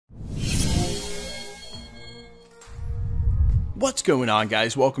What's going on,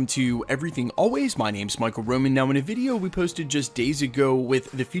 guys? Welcome to Everything Always. My name's Michael Roman. Now, in a video we posted just days ago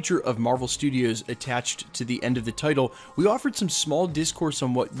with the future of Marvel Studios attached to the end of the title, we offered some small discourse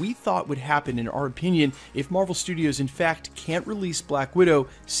on what we thought would happen, in our opinion, if Marvel Studios in fact can't release Black Widow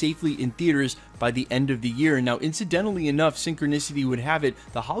safely in theaters by the end of the year. And now, incidentally enough, synchronicity would have it,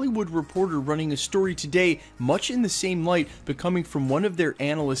 The Hollywood Reporter running a story today much in the same light, but coming from one of their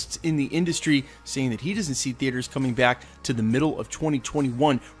analysts in the industry saying that he doesn't see theaters coming back to the middle of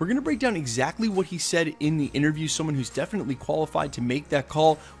 2021. We're going to break down exactly what he said in the interview, someone who's definitely qualified to make that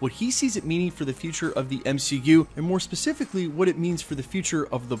call, what he sees it meaning for the future of the MCU, and more specifically, what it means for the future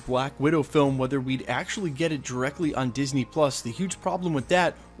of the Black Widow film, whether we'd actually get it directly on Disney+, the huge problem with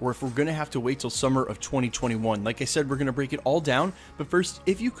that, or if we're going to have to wait till summer of 2021. Like I said, we're going to break it all down, but first,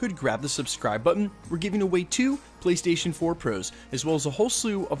 if you could grab the subscribe button, we're giving away 2 PlayStation 4 Pros, as well as a whole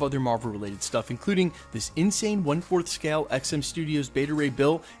slew of other Marvel-related stuff, including this insane 1/4 scale XM Studios Beta Ray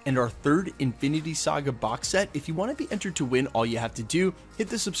bill and our 3rd Infinity Saga box set. If you want to be entered to win, all you have to do, hit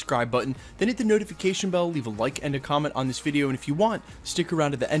the subscribe button, then hit the notification bell, leave a like and a comment on this video, and if you want, stick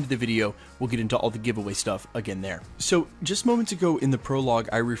around to the end of the video. We'll get into all the giveaway stuff again there. So, just moments ago in the prologue,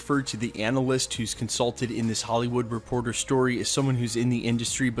 I referred to the analyst who's consulted in this Hollywood Reporter story as someone who's in the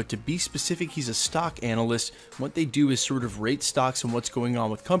industry, but to be specific, he's a stock analyst. What they do is sort of rate stocks and what's going on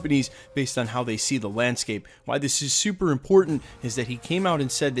with companies based on how they see the landscape. Why this is super important is that he came out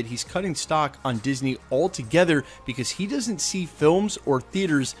and said that he's cutting stock on Disney altogether because he doesn't see films or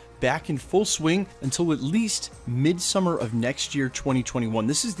theaters back in full swing until at least midsummer of next year, 2021.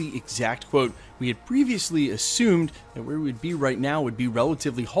 This is the exact quote. We had previously assumed that where we'd be right now would be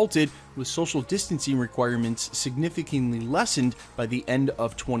relatively halted, with social distancing requirements significantly lessened by the end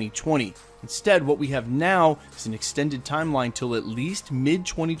of 2020. Instead, what we have now is an extended timeline till at least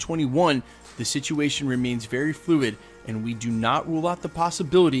mid-2021. The situation remains very fluid, and we do not rule out the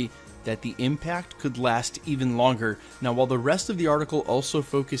possibility that the impact could last even longer. Now, while the rest of the article also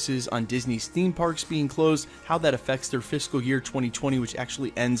focuses on Disney's theme parks being closed, how that affects their fiscal year 2020, which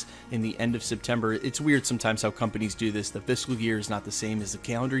actually ends in the end of September. It's weird sometimes how companies do this. The fiscal year is not the same as the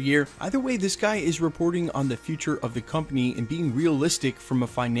calendar year. Either way, this guy is reporting on the future of the company and being realistic from a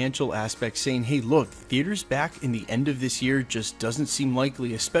financial aspect, saying, hey, look, theaters back in the end of this year just doesn't seem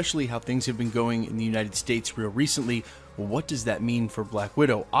likely, especially how things have been going in the United States real recently. Well, what does that mean for Black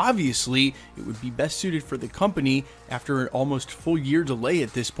Widow? Obviously, it would be best suited for the company, after an almost full year delay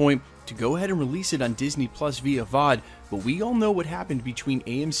at this point, to go ahead and release it on Disney Plus via VOD, but we all know what happened between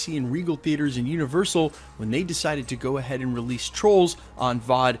AMC and Regal Theaters and Universal when they decided to go ahead and release Trolls on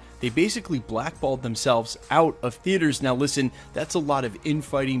VOD. They basically blackballed themselves out of theaters. Now listen, that's a lot of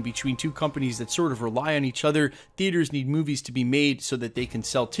infighting between two companies that sort of rely on each other. Theaters need movies to be made so that they can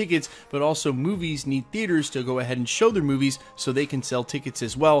sell tickets, but also movies need theaters to go ahead and show their movies so they can sell tickets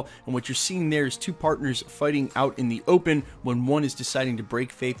as well. And what you're seeing there is two partners fighting out in the open when one is deciding to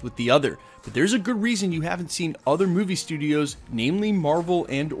break faith with the other. But there's a good reason you haven't seen other movie studios, namely Marvel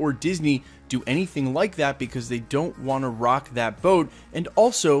and or Disney, do anything like that, because they don't want to rock that boat. And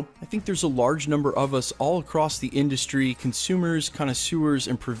also, I think there's a large number of us all across the industry, consumers, connoisseurs,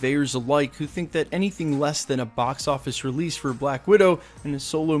 and purveyors alike, who think that anything less than a box office release for Black Widow and a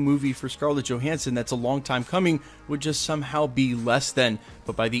solo movie for Scarlett Johansson that's a long time coming would just somehow be less than.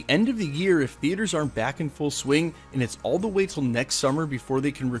 But by the end of the year, if theaters aren't back in full swing and it's all the way till next summer before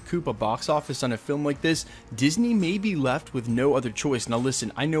they can recoup a box office on a film like this, Disney may be left with no other choice. Now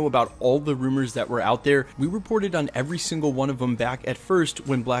listen, I know about all the rumors that were out there. We reported on every single one of them back at first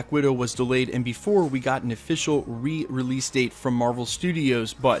when Black Widow was delayed and before we got an official re-release date from Marvel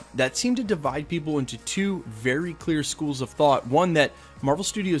Studios, but that seemed to divide people into 2 very clear schools of thought. One, that Marvel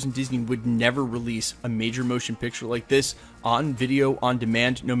Studios and Disney would never release a major motion picture like this on video on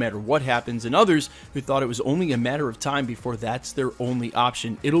demand no matter what happens, and others who thought it was only a matter of time before that's their only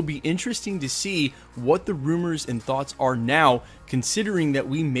option. It'll be interesting to see what the rumors and thoughts are now, considering that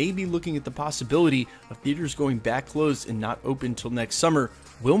we may be looking at the possibility of theaters going back closed and not open till next summer.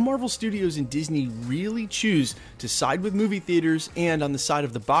 Will Marvel Studios and Disney really choose to side with movie theaters and on the side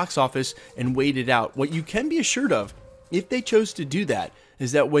of the box office and wait it out? What you can be assured of, if they chose to do that,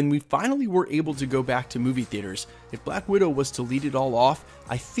 is that when we finally were able to go back to movie theaters, if Black Widow was to lead it all off,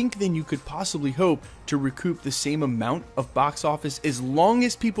 I think then you could possibly hope to recoup the same amount of box office as long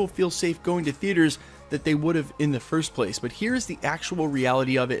as people feel safe going to theaters that they would have in the first place. But here's the actual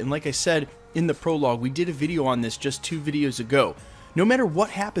reality of it, and like I said in the prologue, we did a video on this just 2 videos ago. No matter what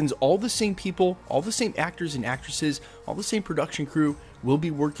happens, all the same people, all the same actors and actresses, all the same production crew will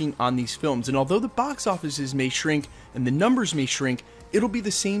be working on these films. And although the box offices may shrink and the numbers may shrink, it'll be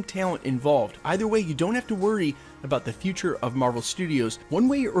the same talent involved. Either way, you don't have to worry about the future of Marvel Studios. One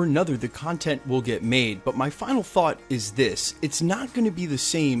way or another, the content will get made, but my final thought is this: it's not going to be the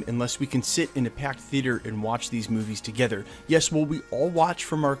same unless we can sit in a packed theater and watch these movies together. Yes, will we all watch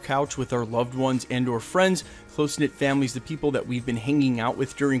from our couch with our loved ones and or friends, close-knit families, the people that we've been hanging out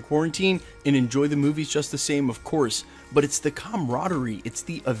with during quarantine, and enjoy the movies just the same? Of course, but it's the camaraderie, it's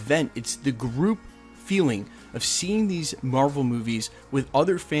the event, it's the group feeling of seeing these Marvel movies with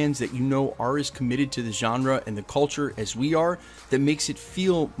other fans that you know are as committed to the genre and the culture as we are, that makes it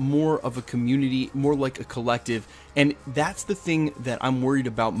feel more of a community, more like a collective. And that's the thing that I'm worried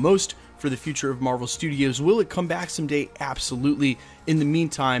about most for the future of Marvel Studios. Will it come back someday? Absolutely. In the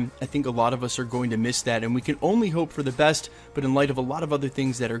meantime, I think a lot of us are going to miss that, and we can only hope for the best, but in light of a lot of other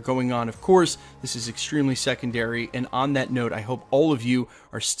things that are going on, of course, this is extremely secondary. And on that note, I hope all of you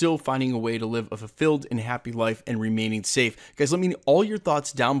are still finding a way to live a fulfilled and happy life and remaining safe. Guys, let me know all your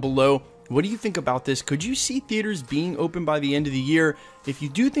thoughts down below. What do you think about this? Could you see theaters being open by the end of the year? If you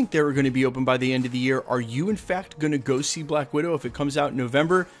do think they were going to be open by the end of the year, are you in fact going to go see Black Widow if it comes out in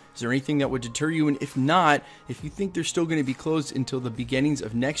November? Is there anything that would deter you? And if not, if you think they're still going to be closed until the beginnings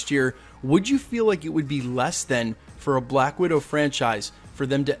of next year, would you feel like it would be less than for a Black Widow franchise for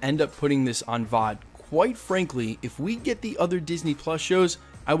them to end up putting this on VOD? Quite frankly, if we get the other Disney Plus shows,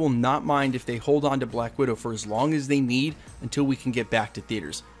 I will not mind if they hold on to Black Widow for as long as they need until we can get back to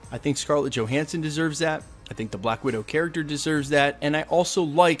theaters. I think Scarlett Johansson deserves that. I think the Black Widow character deserves that. And I also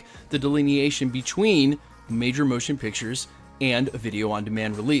like the delineation between major motion pictures and a video on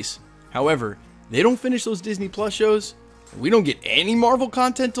demand release. However, they don't finish those Disney Plus shows, and we don't get any Marvel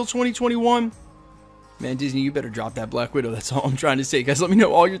content till 2021. Man, Disney, you better drop that Black Widow. That's all I'm trying to say. Guys, let me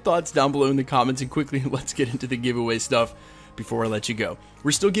know all your thoughts down below in the comments, and quickly, let's get into the giveaway stuff before I let you go.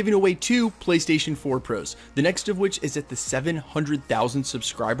 We're still giving away 2 PlayStation 4 Pros, the next of which is at the 700,000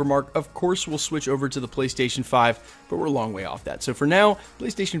 subscriber mark. Of course, we'll switch over to the PlayStation 5, but we're a long way off that. So for now,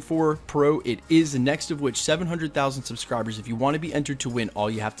 PlayStation 4 Pro it is, the next of which 700,000 subscribers. If you want to be entered to win, all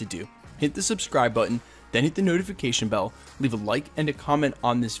you have to do, hit the subscribe button, then hit the notification bell, leave a like and a comment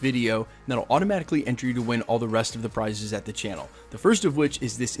on this video, and that'll automatically enter you to win all the rest of the prizes at the channel. The first of which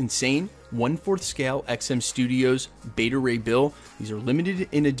is this insane 1/4 scale XM Studios Beta Ray Bill. These are limited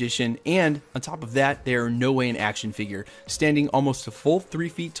in edition, and on top of that, they are no way an action figure. Standing almost a full 3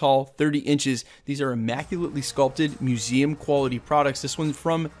 feet tall, 30 inches, these are immaculately sculpted, museum quality products. This one's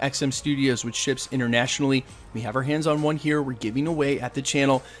from XM Studios, which ships internationally. We have our hands on one here we're giving away at the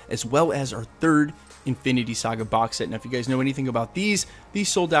channel, as well as our third Infinity Saga box set. Now, if you guys know anything about these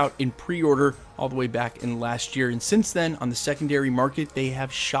sold out in pre-order all the way back in last year, and since then on the secondary market they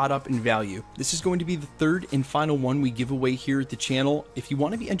have shot up in value. This is going to be the third and final one we give away here at the channel. If you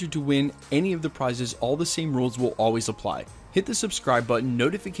want to be entered to win any of the prizes, all the same rules will always apply. Hit the subscribe button,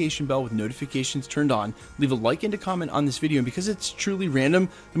 notification bell with notifications turned on, leave a like and a comment on this video, and because it's truly random,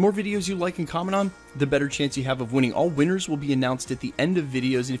 the more videos you like and comment on, the better chance you have of winning. All winners will be announced at the end of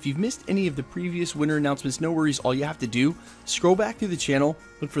videos, and if you've missed any of the previous winner announcements, no worries. All you have to do, scroll back through the channel,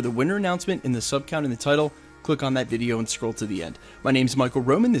 look for the winner announcement in the sub count in the title, click on that video and scroll to the end. My name's Michael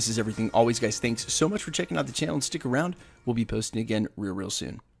Roman. This is Everything Always, guys. Thanks so much for checking out the channel, and stick around. We'll be posting again real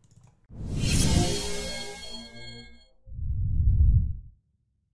soon.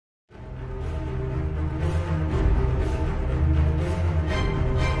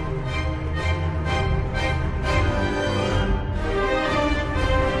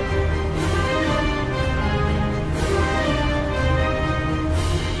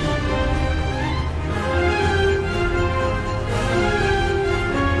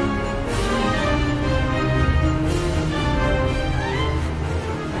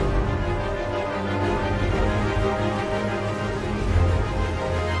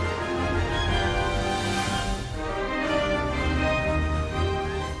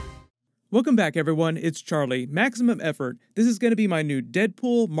 Welcome back, everyone. It's Charlie. Maximum Effort. This is going to be my new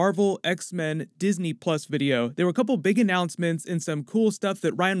Deadpool, Marvel, X-Men, Disney Plus video. There were a couple big announcements and some cool stuff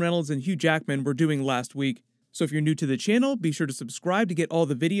that Ryan Reynolds and Hugh Jackman were doing last week. So if you're new to the channel, be sure to subscribe to get all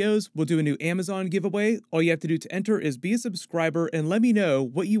the videos. We'll do a new Amazon giveaway. All you have to do to enter is be a subscriber and let me know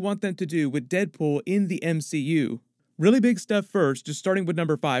what you want them to do with Deadpool in the MCU. Really big stuff first, just starting with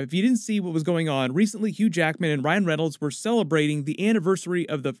number 5. If you didn't see what was going on, recently Hugh Jackman and Ryan Reynolds were celebrating the anniversary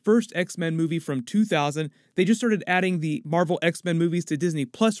of the first X-Men movie from 2000. They just started adding the Marvel X-Men movies to Disney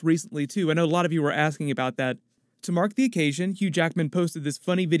Plus recently too. I know a lot of you were asking about that. To mark the occasion, Hugh Jackman posted this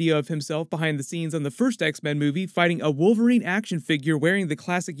funny video of himself behind the scenes on the first X-Men movie fighting a Wolverine action figure wearing the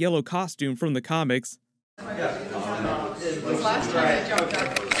classic yellow costume from the comics. Last time I jumped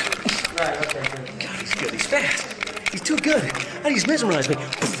up. Right, okay, good. God, he's good. He's fast. He's too good. He's mesmerized me.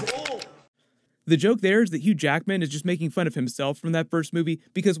 The joke there is that Hugh Jackman is just making fun of himself from that first movie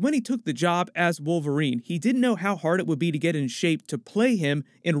because when he took the job as Wolverine, he didn't know how hard it would be to get in shape to play him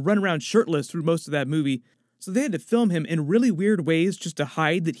and run around shirtless through most of that movie. So they had to film him in really weird ways just to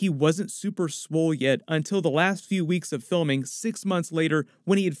hide that he wasn't super swole yet until the last few weeks of filming 6 months later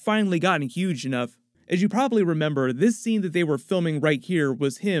when he had finally gotten huge enough. As you probably remember, this scene that they were filming right here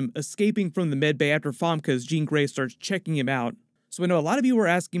was him escaping from the medbay after Famke's Jean Grey starts checking him out. So I know a lot of you were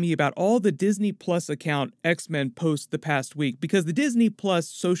asking me about all the Disney Plus account X-Men posts the past week, because the Disney Plus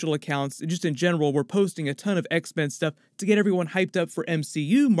social accounts, just in general, were posting a ton of X-Men stuff to get everyone hyped up for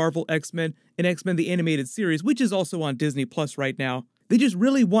MCU, Marvel X-Men, and X-Men the Animated Series, which is also on Disney Plus right now. They just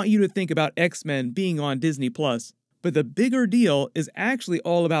really want you to think about X-Men being on Disney Plus. But the bigger deal is actually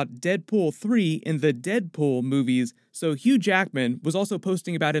all about Deadpool 3 and the Deadpool movies. So Hugh Jackman was also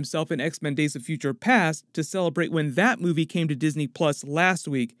posting about himself in X-Men Days of Future Past to celebrate when that movie came to Disney Plus last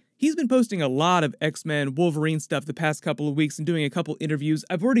week. He's been posting a lot of X-Men Wolverine stuff the past couple of weeks and doing a couple interviews.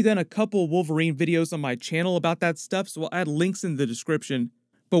 I've already done a couple Wolverine videos on my channel about that stuff, so I'll add links in the description.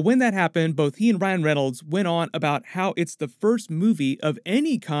 But when that happened, both he and Ryan Reynolds went on about how it's the first movie of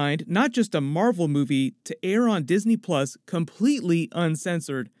any kind, not just a Marvel movie, to air on Disney Plus completely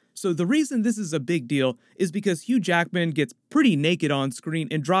uncensored. So the reason this is a big deal is because Hugh Jackman gets pretty naked on screen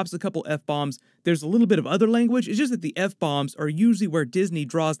and drops a couple F-bombs. There's a little bit of other language, it's just that the F-bombs are usually where Disney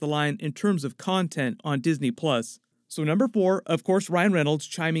draws the line in terms of content on Disney Plus. So number 4, of course, Ryan Reynolds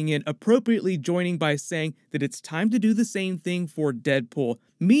chiming in, appropriately joining by saying that it's time to do the same thing for Deadpool,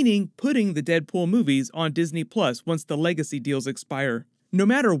 meaning putting the Deadpool movies on Disney Plus once the legacy deals expire. No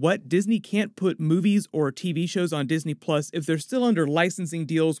matter what, Disney can't put movies or TV shows on Disney Plus if they're still under licensing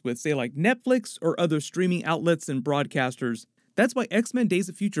deals with, say, like Netflix or other streaming outlets and broadcasters. That's why X-Men Days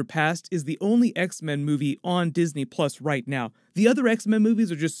of Future Past is the only X-Men movie on Disney Plus right now. The other X-Men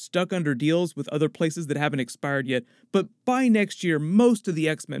movies are just stuck under deals with other places that haven't expired yet, but by next year, most of the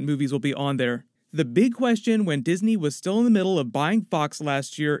X-Men movies will be on there. The big question when Disney was still in the middle of buying Fox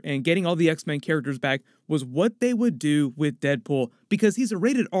last year and getting all the X-Men characters back was what they would do with Deadpool, because he's a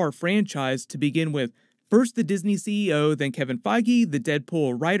rated R franchise to begin with. First, the Disney CEO, then Kevin Feige, the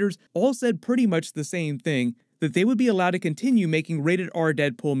Deadpool writers, all said pretty much the same thing, that they would be allowed to continue making rated R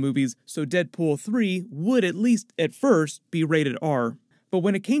Deadpool movies, so Deadpool 3 would at least at first be rated R. But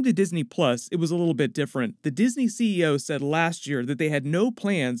when it came to Disney Plus, it was a little bit different. The Disney CEO said last year that they had no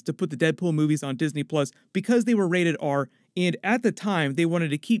plans to put the Deadpool movies on Disney Plus because they were rated R, and at the time they wanted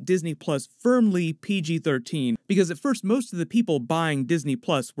to keep Disney Plus firmly PG-13, because at first most of the people buying Disney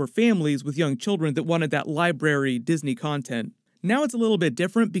Plus were families with young children that wanted that library Disney content. Now it's a little bit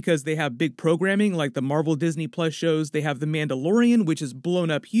different because they have big programming like the Marvel Disney Plus shows. They have The Mandalorian, which is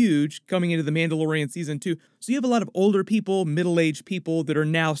blown up huge, coming into The Mandalorian Season 2. So you have a lot of older people, middle-aged people that are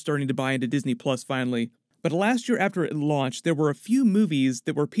now starting to buy into Disney Plus finally. But last year after it launched, there were a few movies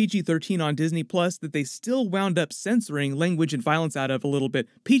that were PG-13 on Disney Plus that they still wound up censoring language and violence out of a little bit.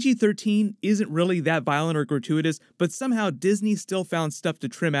 PG-13 isn't really that violent or gratuitous, but somehow Disney still found stuff to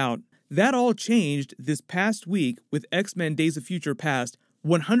trim out. That all changed this past week with X-Men Days of Future Past.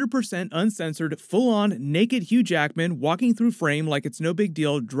 100% uncensored, full-on, naked Hugh Jackman walking through frame like it's no big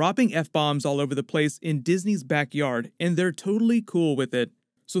deal, dropping F-bombs all over the place in Disney's backyard, and they're totally cool with it.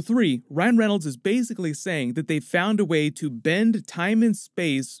 So 3, Ryan Reynolds is basically saying that they've found a way to bend time and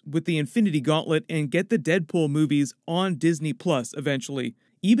space with the Infinity Gauntlet and get the Deadpool movies on Disney Plus eventually.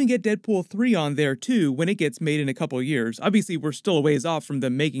 Even get Deadpool 3 on there too when it gets made in a couple years. Obviously, we're still a ways off from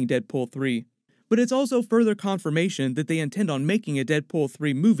them making Deadpool 3. But it's also further confirmation that they intend on making a Deadpool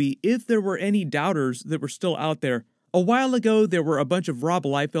 3 movie if there were any doubters that were still out there. A while ago, there were a bunch of Rob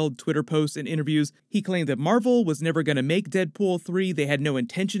Liefeld Twitter posts and interviews. He claimed that Marvel was never going to make Deadpool 3, they had no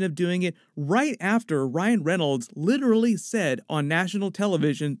intention of doing it, right after Ryan Reynolds literally said on national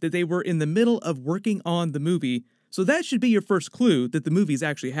television that they were in the middle of working on the movie. So that should be your first clue that the movie's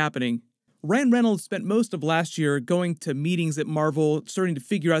actually happening. Ryan Reynolds spent most of last year going to meetings at Marvel, starting to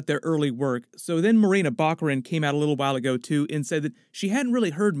figure out their early work. So then Morena Baccarin came out a little while ago too and said that she hadn't really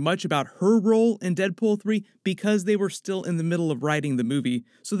heard much about her role in Deadpool 3 because they were still in the middle of writing the movie.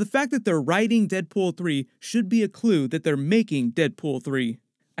 So the fact that they're writing Deadpool 3 should be a clue that they're making Deadpool 3.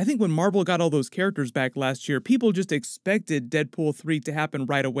 I think when Marvel got all those characters back last year, people just expected Deadpool 3 to happen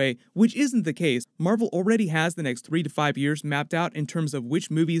right away, which isn't the case. Marvel already has the next 3 to 5 years mapped out in terms of which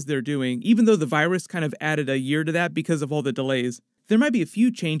movies they're doing, even though the virus kind of added a year to that because of all the delays. There might be a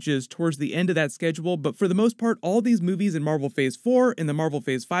few changes towards the end of that schedule, but for the most part, all these movies in Marvel Phase 4 and the Marvel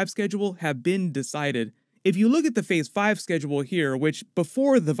Phase 5 schedule have been decided. If you look at the Phase 5 schedule here, which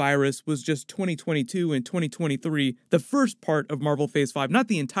before the virus was just 2022 and 2023, the first part of Marvel Phase 5, not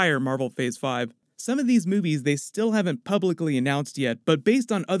the entire Marvel Phase 5, some of these movies they still haven't publicly announced yet, but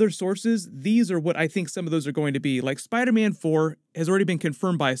based on other sources, these are what I think some of those are going to be. Like Spider-Man 4 has already been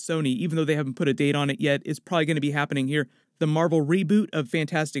confirmed by Sony, even though they haven't put a date on it yet. It's probably going to be happening here. The Marvel reboot of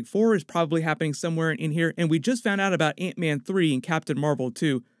Fantastic Four is probably happening somewhere in here, and we just found out about Ant-Man 3 and Captain Marvel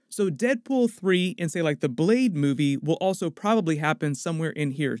 2. So Deadpool 3 and say like the Blade movie will also probably happen somewhere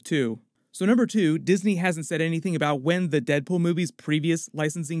in here too. So number 2, Disney hasn't said anything about when the Deadpool movie's previous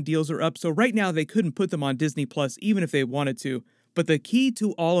licensing deals are up, so right now they couldn't put them on Disney Plus even if they wanted to. But the key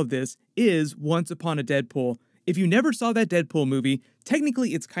to all of this is Once Upon a Deadpool. If you never saw that Deadpool movie,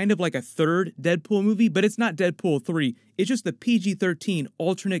 technically it's kind of like a third Deadpool movie, but it's not Deadpool 3. It's just the PG-13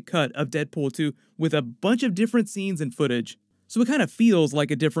 alternate cut of Deadpool 2 with a bunch of different scenes and footage. So it kind of feels like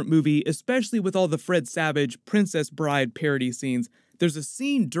a different movie, especially with all the Fred Savage Princess Bride parody scenes. There's a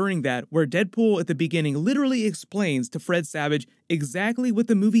scene during that where Deadpool at the beginning literally explains to Fred Savage exactly what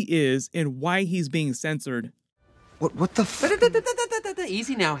the movie is and why he's being censored. What the f-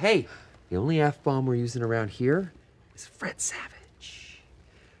 Easy now, hey. The only F-bomb we're using around here is Fred Savage.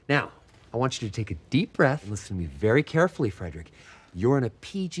 Now, I want you to take a deep breath and listen to me very carefully, Frederick. You're in a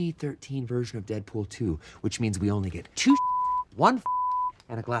PG-13 version of Deadpool 2, which means we only get 2 one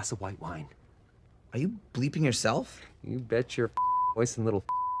and a glass of white wine. Are you bleeping yourself? You bet your voice and little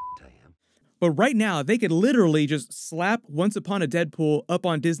I am. But right now, they could literally just slap Once Upon a Deadpool up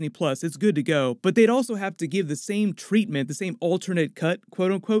on Disney Plus. It's good to go. But they'd also have to give the same treatment, the same alternate cut,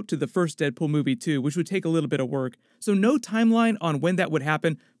 quote unquote, to the first Deadpool movie too, which would take a little bit of work. So no timeline on when that would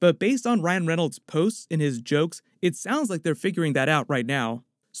happen, but based on Ryan Reynolds' posts and his jokes, it sounds like they're figuring that out right now.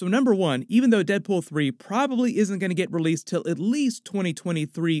 So number 1, even though Deadpool 3 probably isn't going to get released till at least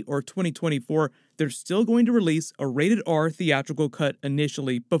 2023 or 2024, they're still going to release a rated R theatrical cut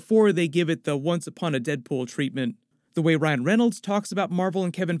initially before they give it the Once Upon a Deadpool treatment. The way Ryan Reynolds talks about Marvel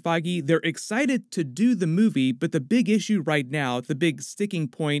and Kevin Feige, they're excited to do the movie, but the big issue right now, the big sticking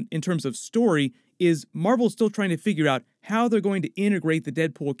point in terms of story, is Marvel's still trying to figure out how they're going to integrate the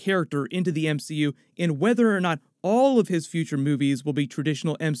Deadpool character into the MCU and whether or not all of his future movies will be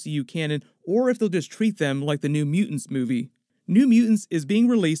traditional MCU canon or if they'll just treat them like the New Mutants movie. New Mutants is being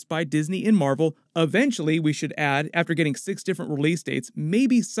released by Disney and Marvel. Eventually, we should add, after getting 6 different release dates,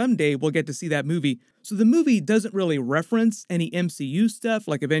 maybe someday we'll get to see that movie. So the movie doesn't really reference any MCU stuff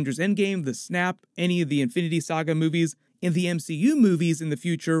like Avengers Endgame, The Snap, any of the Infinity Saga movies, and the MCU movies in the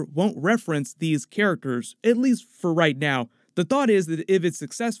future won't reference these characters, at least for right now. The thought is that if it's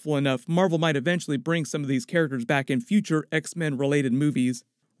successful enough, Marvel might eventually bring some of these characters back in future X-Men related movies.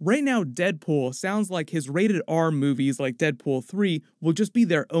 Right now, Deadpool sounds like his rated R movies like Deadpool 3 will just be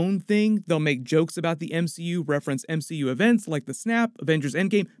their own thing. They'll make jokes about the MCU, reference MCU events like The Snap, Avengers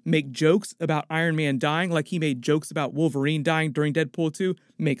Endgame, make jokes about Iron Man dying like he made jokes about Wolverine dying during Deadpool 2,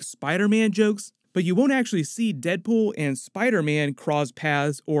 make Spider-Man jokes. But you won't actually see Deadpool and Spider-Man cross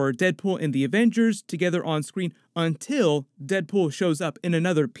paths or Deadpool and the Avengers together on screen until Deadpool shows up in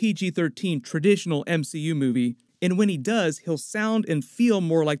another PG-13 traditional MCU movie. And when he does, he'll sound and feel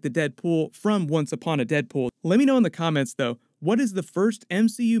more like the Deadpool from Once Upon a Deadpool. Let me know in the comments though, what is the first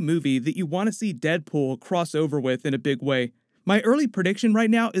MCU movie that you want to see Deadpool cross over with in a big way? My early prediction right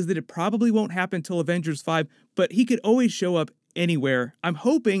now is that it probably won't happen till Avengers 5, but he could always show up anywhere. I'm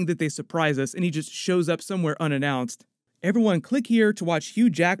hoping that they surprise us and he just shows up somewhere unannounced. Everyone click here to watch Hugh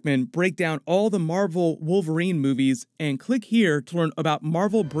Jackman break down all the Marvel Wolverine movies, and click here to learn about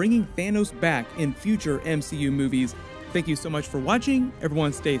Marvel bringing Thanos back in future MCU movies. Thank you so much for watching.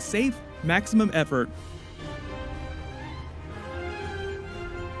 Everyone stay safe, maximum effort.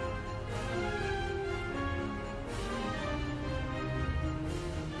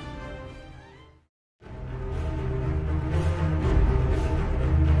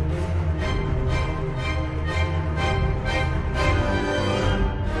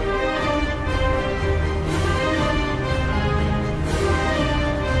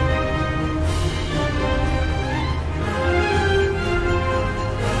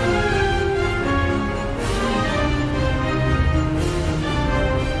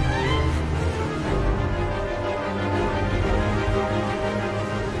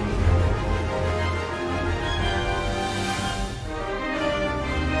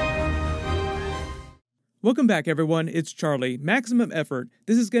 Welcome back, everyone. It's Charlie. Maximum effort.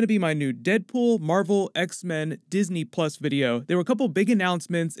 This is going to be my new Deadpool, Marvel, X-Men, Disney Plus video. There were a couple big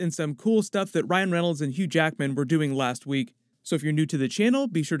announcements and some cool stuff that Ryan Reynolds and Hugh Jackman were doing last week. So if you're new to the channel,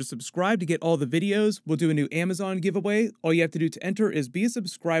 be sure to subscribe to get all the videos. We'll do a new Amazon giveaway. All you have to do to enter is be a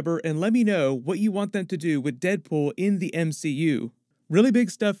subscriber and let me know what you want them to do with Deadpool in the MCU. Really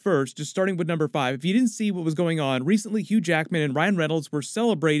big stuff first, just starting with number 5. If you didn't see what was going on, recently Hugh Jackman and Ryan Reynolds were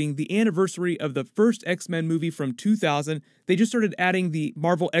celebrating the anniversary of the first X-Men movie from 2000. They just started adding the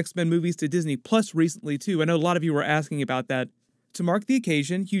Marvel X-Men movies to Disney Plus recently too. I know a lot of you were asking about that. To mark the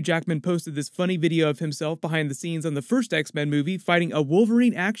occasion, Hugh Jackman posted this funny video of himself behind the scenes on the first X-Men movie fighting a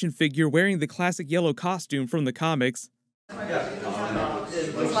Wolverine action figure wearing the classic yellow costume from the comics. God,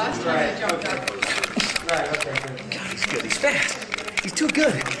 he's good. He's fast. He's too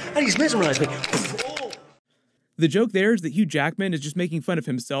good. He's mesmerized me. The joke there is that Hugh Jackman is just making fun of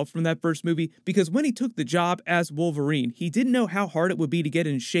himself from that first movie because when he took the job as Wolverine, he didn't know how hard it would be to get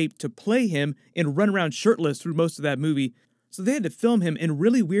in shape to play him and run around shirtless through most of that movie. So they had to film him in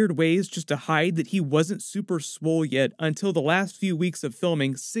really weird ways just to hide that he wasn't super swole yet until the last few weeks of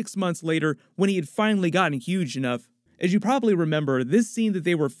filming 6 months later when he had finally gotten huge enough. As you probably remember, this scene that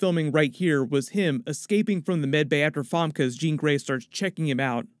they were filming right here was him escaping from the medbay after Famke's Jean Grey starts checking him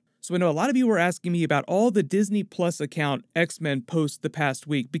out. So I know a lot of you were asking me about all the Disney Plus account X-Men posts the past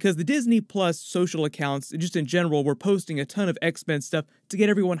week because the Disney Plus social accounts, just in general, were posting a ton of X-Men stuff to get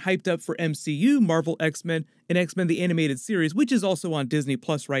everyone hyped up for MCU, Marvel X-Men, and X-Men the Animated Series, which is also on Disney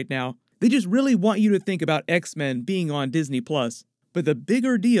Plus right now. They just really want you to think about X-Men being on Disney Plus. But the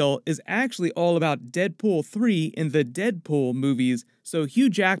bigger deal is actually all about Deadpool 3 and the Deadpool movies. So Hugh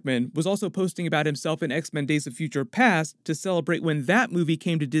Jackman was also posting about himself in X-Men Days of Future Past to celebrate when that movie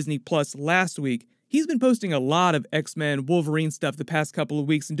came to Disney Plus last week. He's been posting a lot of X-Men Wolverine stuff the past couple of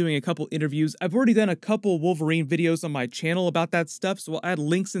weeks and doing a couple interviews. I've already done a couple Wolverine videos on my channel about that stuff, so I'll add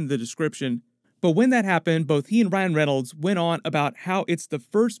links in the description. But when that happened, both he and Ryan Reynolds went on about how it's the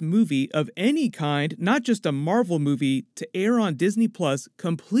first movie of any kind, not just a Marvel movie, to air on Disney Plus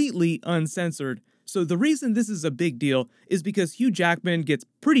completely uncensored. So the reason this is a big deal is because Hugh Jackman gets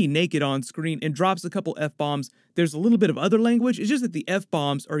pretty naked on screen and drops a couple F-bombs. There's a little bit of other language, it's just that the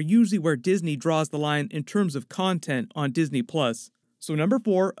F-bombs are usually where Disney draws the line in terms of content on Disney Plus. So number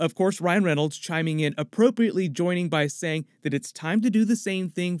 4, of course, Ryan Reynolds chiming in, appropriately joining by saying that it's time to do the same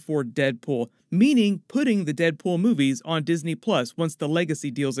thing for Deadpool, meaning putting the Deadpool movies on Disney Plus once the legacy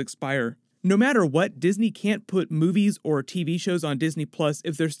deals expire. No matter what, Disney can't put movies or TV shows on Disney Plus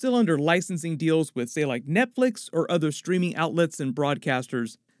if they're still under licensing deals with, say, like Netflix or other streaming outlets and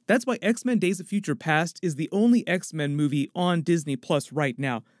broadcasters. That's why X-Men Days of Future Past is the only X-Men movie on Disney Plus right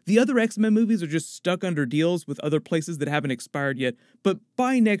now. The other X-Men movies are just stuck under deals with other places that haven't expired yet, but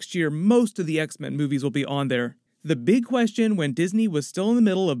by next year, most of the X-Men movies will be on there. The big question when Disney was still in the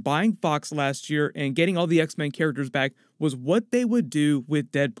middle of buying Fox last year and getting all the X-Men characters back was what they would do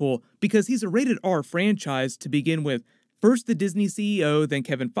with Deadpool, because he's a rated R franchise to begin with. First, the Disney CEO, then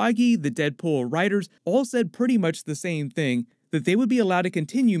Kevin Feige, the Deadpool writers, all said pretty much the same thing, that they would be allowed to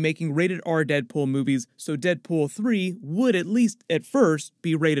continue making rated R Deadpool movies, so Deadpool 3 would at least at first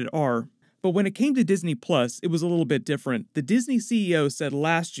be rated R. But when it came to Disney Plus, it was a little bit different. The Disney CEO said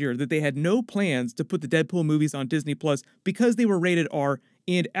last year that they had no plans to put the Deadpool movies on Disney Plus because they were rated R,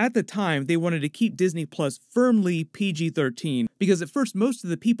 and at the time they wanted to keep Disney Plus firmly PG-13, because at first most of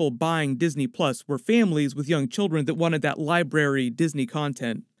the people buying Disney Plus were families with young children that wanted that library Disney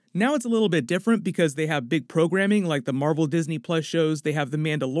content. Now it's a little bit different because they have big programming like the Marvel Disney Plus shows. They have The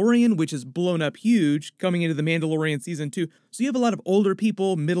Mandalorian, which is blown up huge, coming into The Mandalorian Season 2. So you have a lot of older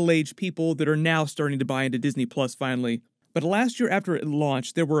people, middle-aged people that are now starting to buy into Disney Plus finally. But last year after it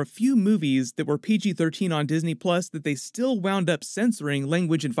launched, there were a few movies that were PG-13 on Disney Plus that they still wound up censoring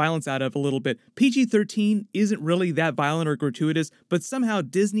language and violence out of a little bit. PG-13 isn't really that violent or gratuitous, but somehow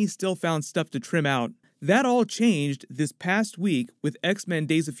Disney still found stuff to trim out. That all changed this past week with X-Men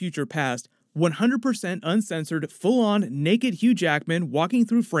Days of Future Past. 100% uncensored, full-on, naked Hugh Jackman walking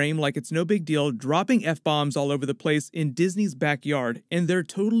through frame like it's no big deal, dropping F-bombs all over the place in Disney's backyard, and they're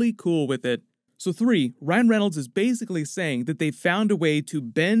totally cool with it. So 3, Ryan Reynolds is basically saying that they found a way to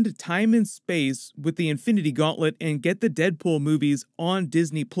bend time and space with the Infinity Gauntlet and get the Deadpool movies on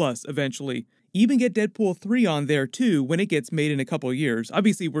Disney Plus eventually. Even get Deadpool 3 on there too when it gets made in a couple years.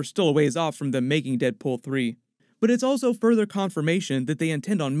 Obviously, we're still a ways off from them making Deadpool 3. But it's also further confirmation that they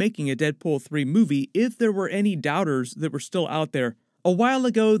intend on making a Deadpool 3 movie if there were any doubters that were still out there. A while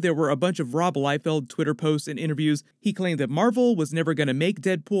ago, there were a bunch of Rob Liefeld Twitter posts and interviews. He claimed that Marvel was never going to make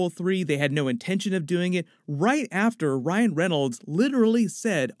Deadpool 3, they had no intention of doing it, right after Ryan Reynolds literally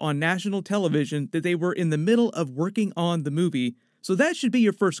said on national television that they were in the middle of working on the movie. So that should be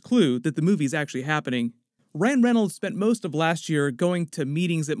your first clue that the movie's actually happening. Ryan Reynolds spent most of last year going to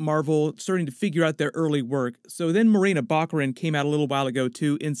meetings at Marvel, starting to figure out their early work. So then Morena Baccarin came out a little while ago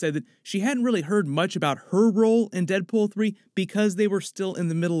too and said that she hadn't really heard much about her role in Deadpool 3 because they were still in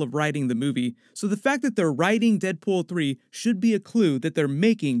the middle of writing the movie. So the fact that they're writing Deadpool 3 should be a clue that they're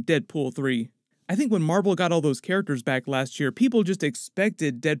making Deadpool 3. I think when Marvel got all those characters back last year, people just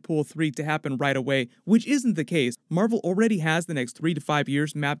expected Deadpool 3 to happen right away, which isn't the case. Marvel already has the next 3 to 5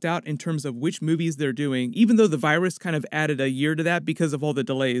 years mapped out in terms of which movies they're doing, even though the virus kind of added a year to that because of all the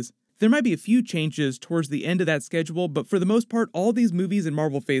delays. There might be a few changes towards the end of that schedule, but for the most part, all these movies in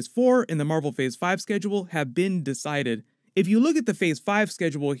Marvel Phase 4 and the Marvel Phase 5 schedule have been decided. If you look at the Phase 5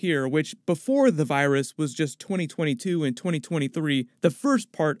 schedule here, which before the virus was just 2022 and 2023, the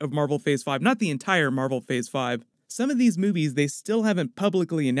first part of Marvel Phase 5, not the entire Marvel Phase 5, some of these movies they still haven't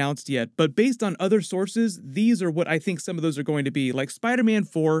publicly announced yet, but based on other sources, these are what I think some of those are going to be. Like Spider-Man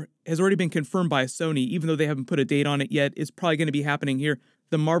 4 has already been confirmed by Sony, even though they haven't put a date on it yet. It's probably going to be happening here.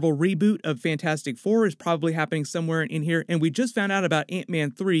 The Marvel reboot of Fantastic Four is probably happening somewhere in here, and we just found out about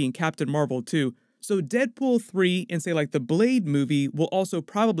Ant-Man 3 and Captain Marvel 2. So Deadpool 3 and say like the Blade movie will also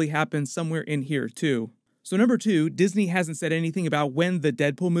probably happen somewhere in here too. So number 2, Disney hasn't said anything about when the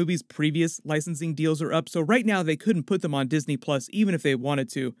Deadpool movie's previous licensing deals are up, so right now they couldn't put them on Disney Plus even if they wanted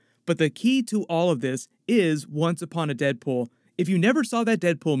to. But the key to all of this is Once Upon a Deadpool. If you never saw that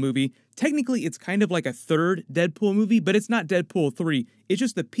Deadpool movie, technically it's kind of like a third Deadpool movie, but it's not Deadpool 3. It's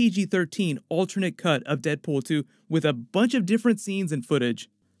just the PG-13 alternate cut of Deadpool 2 with a bunch of different scenes and footage.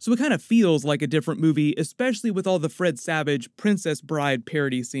 So it kind of feels like a different movie, especially with all the Fred Savage Princess Bride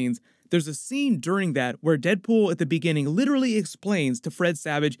parody scenes. There's a scene during that where Deadpool at the beginning literally explains to Fred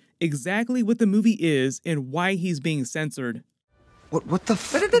Savage exactly what the movie is and why he's being censored. What the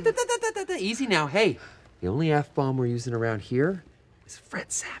f- Easy now, hey. The only F-bomb we're using around here is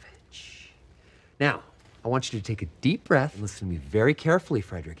Fred Savage. Now, I want you to take a deep breath and listen to me very carefully,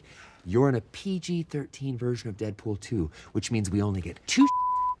 Frederick. You're in a PG-13 version of Deadpool 2, which means we only get 2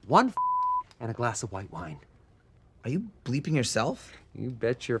 one and a glass of white wine. Are you bleeping yourself? You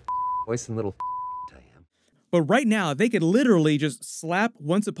bet your voice and little I am. But right now, they could literally just slap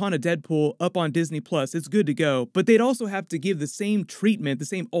Once Upon a Deadpool up on Disney Plus. It's good to go. But they'd also have to give the same treatment, the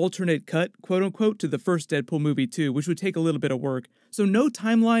same alternate cut, quote unquote, to the first Deadpool movie too, which would take a little bit of work. So no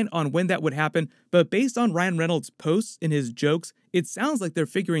timeline on when that would happen, but based on Ryan Reynolds' posts and his jokes, it sounds like they're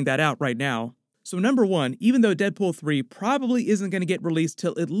figuring that out right now. So number 1, even though Deadpool 3 probably isn't going to get released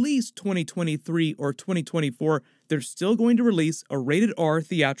till at least 2023 or 2024, they're still going to release a rated R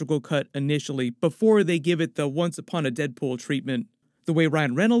theatrical cut initially before they give it the Once Upon a Deadpool treatment. The way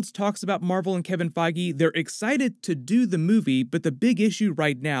Ryan Reynolds talks about Marvel and Kevin Feige, they're excited to do the movie, but the big issue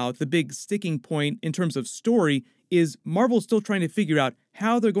right now, the big sticking point in terms of story, is Marvel's still trying to figure out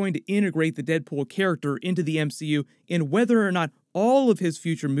how they're going to integrate the Deadpool character into the MCU and whether or not all of his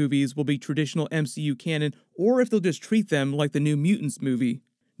future movies will be traditional MCU canon or if they'll just treat them like the New Mutants movie.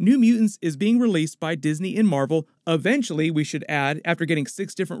 New Mutants is being released by Disney and Marvel. Eventually, we should add, after getting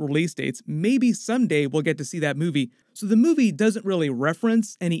 6 different release dates, maybe someday we'll get to see that movie. So the movie doesn't really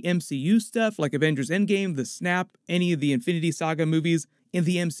reference any MCU stuff like Avengers Endgame, The Snap, any of the Infinity Saga movies, and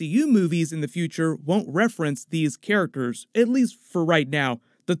the MCU movies in the future won't reference these characters, at least for right now.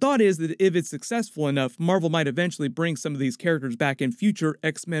 The thought is that if it's successful enough, Marvel might eventually bring some of these characters back in future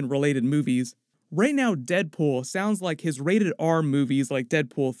X-Men related movies. Right now, Deadpool sounds like his rated R movies like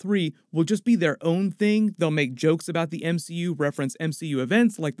Deadpool 3 will just be their own thing. They'll make jokes about the MCU, reference MCU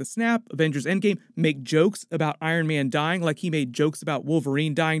events like The Snap, Avengers Endgame, make jokes about Iron Man dying like he made jokes about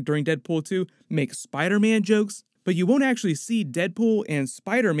Wolverine dying during Deadpool 2, make Spider-Man jokes. But you won't actually see Deadpool and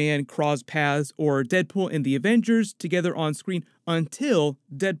Spider-Man cross paths or Deadpool and the Avengers together on screen until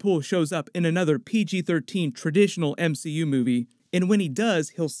Deadpool shows up in another PG-13 traditional MCU movie. And when he does,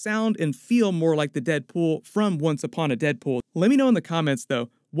 he'll sound and feel more like the Deadpool from Once Upon a Deadpool. Let me know in the comments though,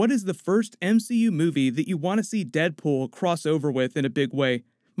 what is the first MCU movie that you want to see Deadpool cross over with in a big way?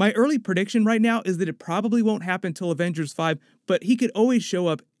 My early prediction right now is that it probably won't happen till Avengers 5, but he could always show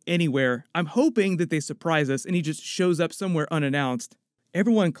up anywhere. I'm hoping that they surprise us and he just shows up somewhere unannounced.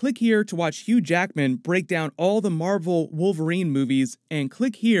 Everyone click here to watch Hugh Jackman break down all the Marvel Wolverine movies, and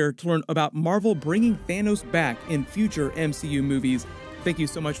click here to learn about Marvel bringing Thanos back in future MCU movies. Thank you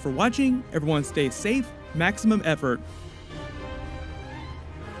so much for watching. Everyone stay safe, maximum effort.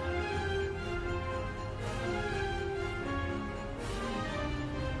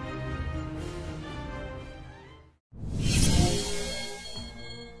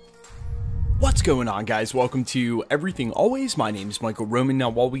 What? What's going on, guys? Welcome to Everything Always. My name is Michael Roman. Now,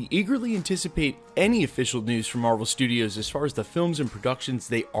 while we eagerly anticipate any official news from Marvel Studios as far as the films and productions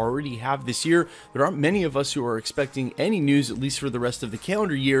they already have this year, there aren't many of us who are expecting any news, at least for the rest of the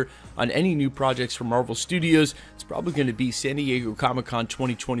calendar year, on any new projects from Marvel Studios. It's probably going to be San Diego Comic-Con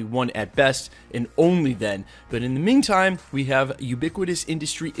 2021 at best, and only then. But in the meantime, we have ubiquitous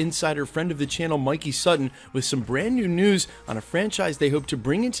industry insider, friend of the channel, Mikey Sutton, with some brand new news on a franchise they hope to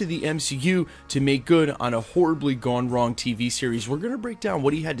bring into the MCU to make good on a horribly gone wrong TV series. We're going to break down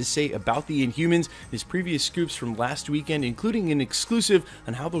what he had to say about the Inhumans, his previous scoops from last weekend, including an exclusive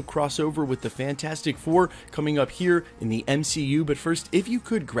on how they'll cross over with the Fantastic Four coming up here in the MCU. But first, if you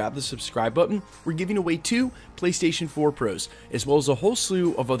could grab the subscribe button, we're giving away 2 PlayStation 4 Pros, as well as a whole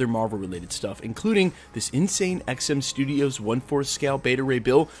slew of other Marvel related stuff, including this insane XM Studios 1/4 scale Beta Ray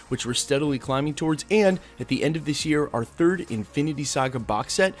Bill, which we're steadily climbing towards, and at the end of this year, our 3rd Infinity Saga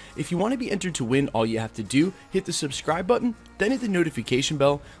box set. If you want to be entered to win, all you have to do, hit the subscribe button, then hit the notification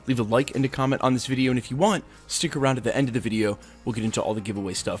bell, leave a like and a comment on this video, and if you want, stick around at the end of the video. We'll get into all the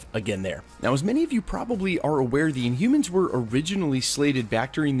giveaway stuff again there. Now, as many of you probably are aware, the Inhumans were originally slated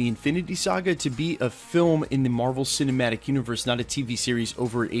back during the Infinity Saga to be a film in the Marvel Cinematic Universe, not a TV series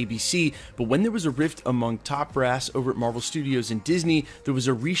over at ABC, but when there was a rift among top brass over at Marvel Studios and Disney, there was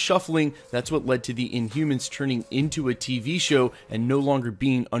a reshuffling. That's what led to the Inhumans turning into a TV show and no longer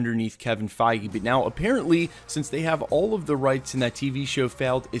being underneath Kevin Feige. But now, apparently, since they have all of the rights and that TV show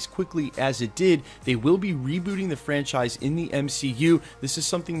failed as quickly as it did, they will be rebooting the franchise in the MCU. This is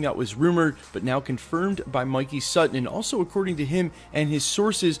something that was rumored, but now confirmed by Mikey Sutton, and also according to him and his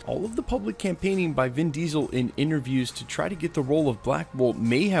sources, all of the public campaigning by Vin Diesel in interviews to try to get the role of Black Bolt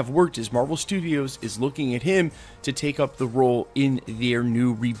may have worked, as Marvel Studios is looking at him to take up the role in their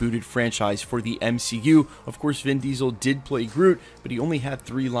new rebooted franchise for the MCU. Of course, Vin Diesel did play Groot, but he only had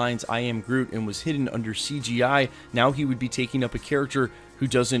 3 lines, "I am Groot," and was hidden under CGI. Now he would be taking up a character who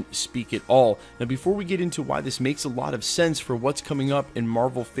doesn't speak at all. Now, before we get into why this makes a lot of sense for what's coming up in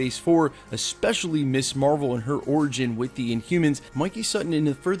Marvel Phase 4, especially Miss Marvel and her origin with the Inhumans, Mikey Sutton in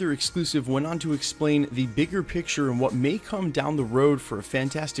a further exclusive went on to explain the bigger picture and what may come down the road for a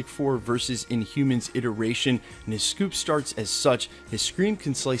Fantastic Four versus Inhumans iteration, and his scoop starts as such. His scream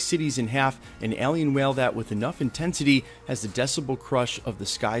can slice cities in half, and alien wail that with enough intensity has the decibel crush of the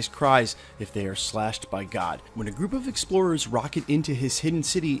sky's cries if they are slashed by God. When a group of explorers rocket into his hidden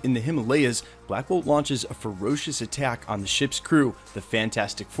city in the Himalayas, Black Bolt launches a ferocious attack on the ship's crew, the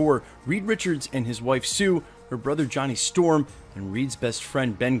Fantastic Four. Reed Richards and his wife Sue, her brother Johnny Storm, and Reed's best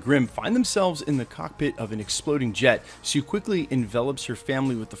friend Ben Grimm find themselves in the cockpit of an exploding jet. Sue quickly envelops her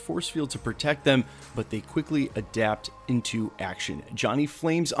family with the force field to protect them, but they quickly adapt into action. Johnny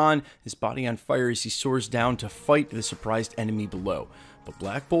flames on, his body on fire as he soars down to fight the surprised enemy below. But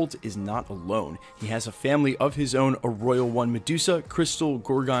Black Bolt is not alone. He has a family of his own, a royal one: Medusa, Crystal,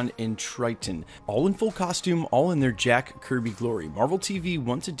 Gorgon, and Triton. All in full costume, all in their Jack Kirby glory. Marvel TV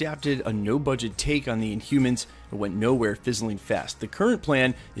once adapted a no-budget take on the Inhumans. It went nowhere, fizzling fast. The current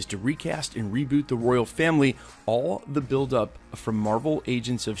plan is to recast and reboot the royal family. All the build-up from Marvel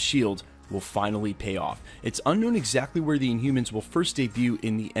Agents of S.H.I.E.L.D. will finally pay off. It's unknown exactly where the Inhumans will first debut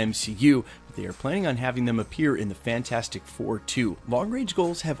in the MCU, but they are planning on having them appear in the Fantastic Four too. Long-range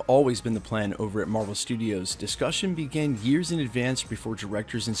goals have always been the plan over at Marvel Studios. Discussion began years in advance before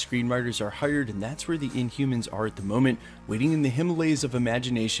directors and screenwriters are hired, and that's where the Inhumans are at the moment, waiting in the Himalayas of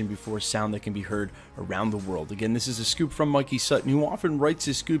imagination before sound that can be heard around the world. Again, this is a scoop from Mikey Sutton, who often writes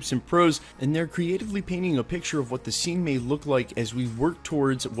his scoops in prose, and they're creatively painting a picture of what the scene may look like as we work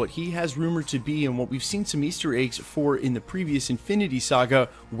towards what he has rumored to be, and what we've seen some Easter eggs for in the previous Infinity Saga.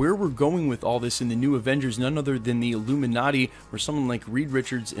 Where we're going with all this in the new Avengers, none other than the Illuminati, where someone like Reed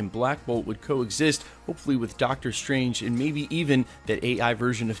Richards and Black Bolt would coexist, hopefully with Doctor Strange, and maybe even that AI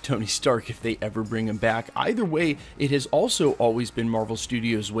version of Tony Stark if they ever bring him back. Either way, it has also always been Marvel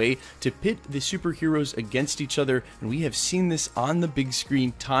Studios' way to pit the superheroes against each other, and we have seen this on the big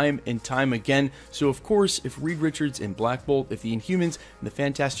screen time and time again. So of course, if Reed Richards and Black Bolt, if the Inhumans and the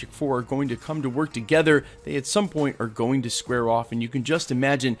Fantastic Four are going to come to work together, they at some point are going to square off, and you can just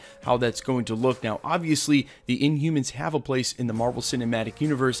imagine how that's going to look. Now, obviously, the Inhumans have a place in the Marvel Cinematic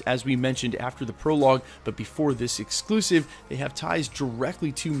Universe, as we mentioned after the prologue out, but before this exclusive, they have ties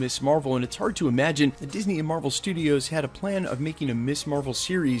directly to Miss Marvel, and it's hard to imagine that Disney and Marvel Studios had a plan of making a Miss Marvel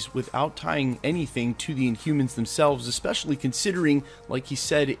series without tying anything to the Inhumans themselves, especially considering, like he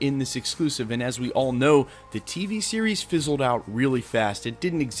said in this exclusive, and as we all know, the TV series fizzled out really fast. It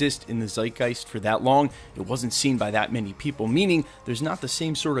didn't exist in the zeitgeist for that long. It wasn't seen by that many people, meaning there's not the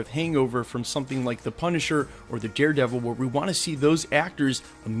same sort of hangover from something like The Punisher or The Daredevil where we want to see those actors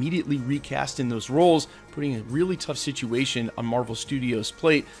immediately recast in those roles, putting a really tough situation on Marvel Studios'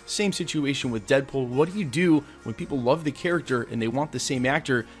 plate. Same situation with Deadpool. What do you do when people love the character and they want the same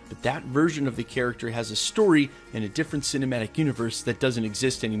actor, but that version of the character has a story in a different cinematic universe that doesn't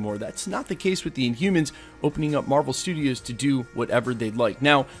exist anymore? That's not the case with the Inhumans, opening up Marvel Studios to do whatever they'd like.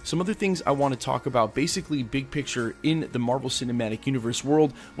 Now, some other things I want to talk about, basically big picture in the Marvel Cinematic Universe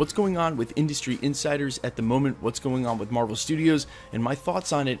world, what's going on with industry insiders at the moment, what's going on with Marvel Studios, and my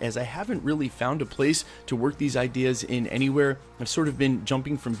thoughts on it, as I haven't really found a place to work these ideas in anywhere. I've sort of been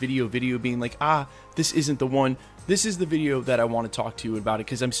jumping from video being like, this isn't the one. This is the video that I want to talk to you about it,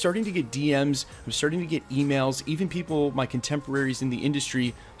 because I'm starting to get DMs, I'm starting to get emails, even people, my contemporaries in the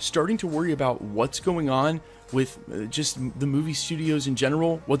industry, starting to worry about what's going on with just the movie studios in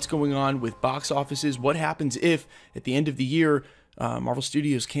general, what's going on with box offices, what happens if at the end of the year Marvel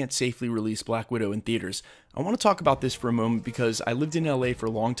Studios can't safely release Black Widow in theaters. I want to talk about this for a moment because I lived in LA for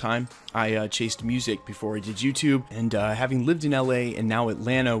a long time. I chased music before I did YouTube, and having lived in LA and now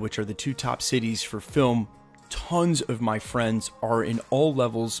Atlanta, which are the two top cities for film, tons of my friends are in all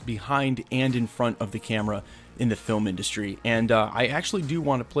levels, behind and in front of the camera in the film industry. And I actually do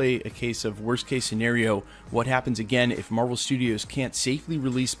want to play a case of worst case scenario. What happens again if Marvel Studios can't safely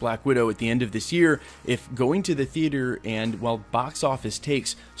release Black Widow at the end of this year, if going to the theater and, well, box office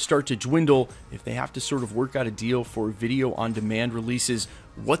takes start to dwindle, if they have to sort of work out a deal for video on demand releases,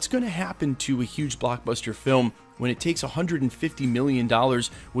 what's going to happen to a huge blockbuster film when it takes $150 million,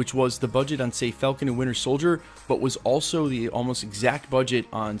 which was the budget on, say, Falcon and Winter Soldier, but was also the almost exact budget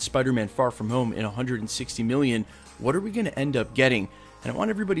on Spider-Man Far From Home in $160 million? What are we going to end up getting? And I want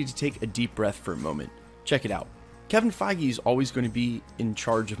everybody to take a deep breath for a moment. Check it out. Kevin Feige is always going to be in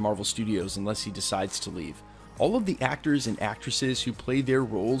charge of Marvel Studios unless he decides to leave. All of the actors and actresses who play their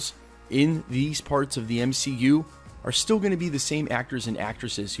roles in these parts of the MCU are still going to be the same actors and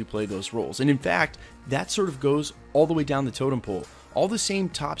actresses who play those roles. And in fact, that sort of goes all the way down the totem pole. All the same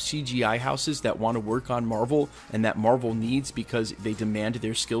top CGI houses that want to work on Marvel and that Marvel needs because they demand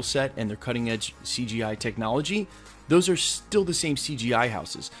their skill set and their cutting edge CGI technology, those are still the same CGI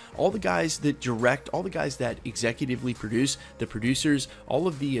houses. All the guys that direct, all the guys that executively produce, the producers, all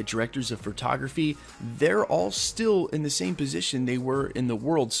of the directors of photography, they're all still in the same position they were in the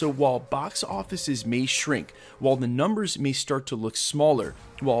world. So while box offices may shrink, while the numbers may start to look smaller,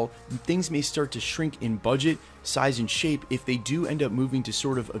 while things may start to shrink in budget, size, and shape, if they do end up moving to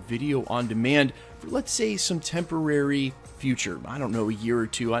sort of a video on demand for, let's say, some temporary future, I don't know, a year or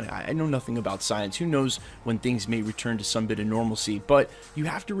two, I know nothing about science, who knows when things may return to some bit of normalcy, but you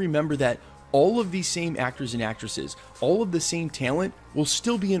have to remember that all of these same actors and actresses, all of the same talent will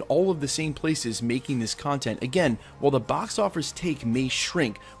still be in all of the same places making this content. Again, while the box office take may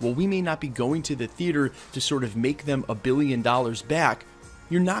shrink, while we may not be going to the theater to sort of make them $1 billion back,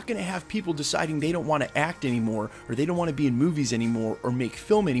 you're not going to have people deciding they don't want to act anymore, or they don't want to be in movies anymore, or make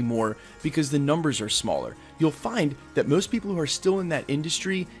film anymore because the numbers are smaller. You'll find that most people who are still in that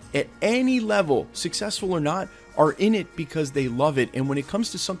industry at any level, successful or not, are in it because they love it. And when it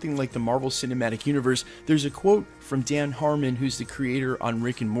comes to something like the Marvel Cinematic Universe, there's a quote from Dan Harmon, who's the creator on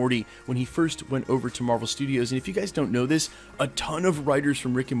Rick and Morty, when he first went over to Marvel Studios. And if you guys don't know this, a ton of writers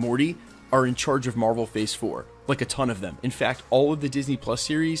from Rick and Morty are in charge of Marvel Phase 4. Like a ton of them. In fact, all of the Disney Plus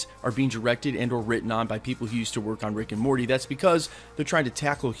series are being directed and or written on by people who used to work on Rick and Morty. That's because they're trying to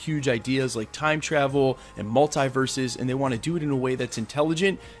tackle huge ideas like time travel and multiverses, and they want to do it in a way that's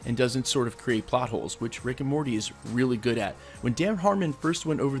intelligent and doesn't sort of create plot holes, which Rick and Morty is really good at. When Dan Harmon first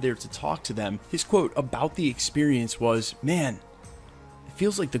went over there to talk to them, his quote about the experience was, "Man, it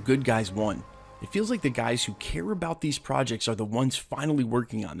feels like the good guys won. It feels like the guys who care about these projects are the ones finally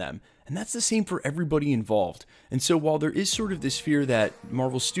working on them." And that's the same for everybody involved. And so while there is sort of this fear that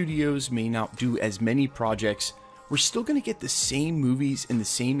Marvel Studios may not do as many projects, we're still going to get the same movies and the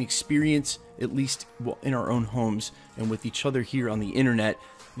same experience, at least in our own homes and with each other here on the internet,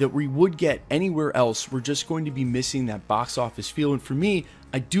 that we would get anywhere else. We're just going to be missing that box office feel. And for me,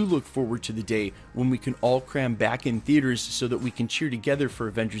 I do look forward to the day when we can all cram back in theaters so that we can cheer together for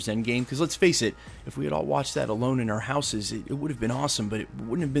Avengers Endgame, because let's face it, if we had all watched that alone in our houses, it would have been awesome, but it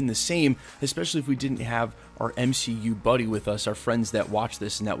wouldn't have been the same, especially if we didn't have our MCU buddy with us, our friends that watch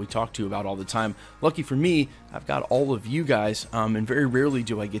this and that we talk to about all the time. Lucky for me, I've got all of you guys, and very rarely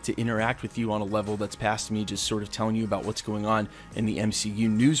do I get to interact with you on a level that's past me just sort of telling you about what's going on in the MCU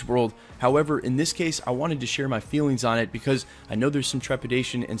news world. However, in this case, I wanted to share my feelings on it because I know there's some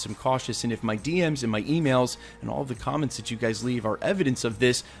trepidation and some cautious, and if my DMs and my emails and all of the comments that you guys leave are evidence of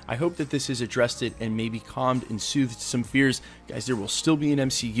this, I hope that this has addressed it and maybe calmed and soothed some fears. Guys, there will still be an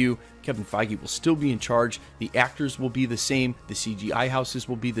MCU. Kevin Feige will still be in charge. The actors will be the same. The CGI houses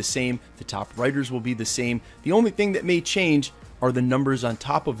will be the same. The top writers will be the same. The only thing that may change are the numbers on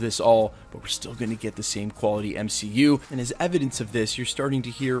top of this all, but we're still going to get the same quality MCU. And as evidence of this, you're starting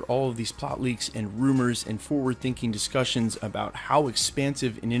to hear all of these plot leaks and rumors and forward-thinking discussions about how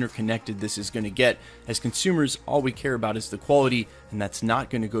expansive and interconnected this is going to get. As consumers, all we care about is the quality, and that's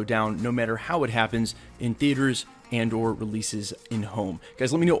not going to go down no matter how it happens in theaters and or releases in home.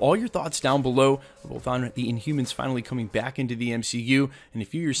 Guys, let me know all your thoughts down below, both on the Inhumans finally coming back into the MCU, and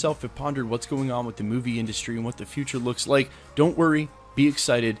if you yourself have pondered what's going on with the movie industry and what the future looks like, don't worry, be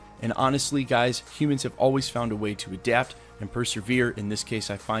excited, and honestly, guys, humans have always found a way to adapt and persevere. In this case,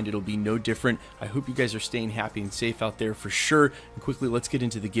 I find it'll be no different. I hope you guys are staying happy and safe out there for sure. And quickly, let's get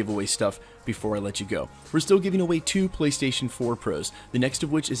into the giveaway stuff before I let you go. We're still giving away 2 PlayStation 4 Pros, the next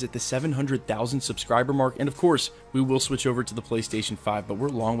of which is at the 700,000 subscriber mark. And of course, we will switch over to the PlayStation 5, but we're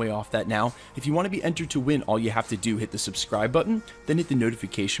a long way off that now. If you want to be entered to win, all you have to do, hit the subscribe button, then hit the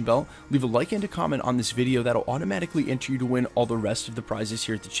notification bell, leave a like and a comment on this video. That'll automatically enter you to win all the rest of the prizes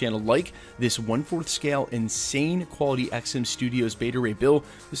here at the channel, like this 1/4 scale insane quality XM Studios Beta Ray Bill.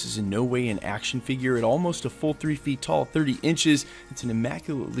 This is in no way an action figure at almost a full 3 feet tall, 30 inches. It's an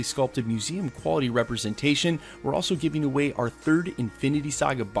immaculately sculpted museum quality representation. We're also giving away our 3rd Infinity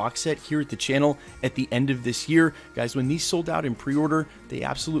Saga box set here at the channel at the end of this year. Guys, when these sold out in pre-order, they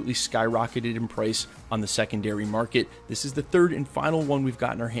absolutely skyrocketed in price on the secondary market. This is the 3rd and final one we've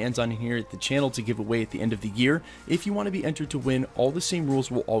gotten our hands on here at the channel to give away at the end of the year. If you want to be entered to win, all the same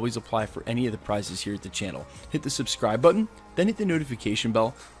rules will always apply for any of the prizes here at the channel. Hit the subscribe button, then hit the notification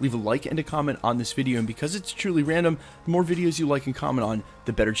bell, leave a like and a comment on this video, and because it's truly random, the more videos you like and comment on,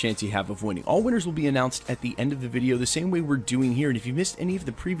 the better chance you have of winning. All winners will be announced at the end of the video, the same way we're doing here, and if you missed any of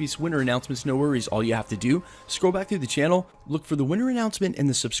the previous winner announcements, no worries. All you have to do, scroll back through the channel, look for the winner announcement and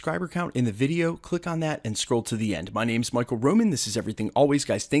the subscriber count in the video, click on that, and scroll to the end. My name's Michael Roman, this is Everything Always.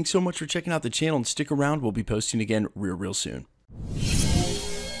 Guys, thanks so much for checking out the channel, and stick around, we'll be posting again real soon.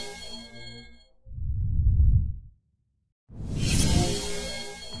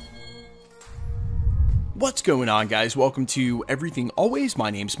 What's going on, guys? Welcome to Everything Always.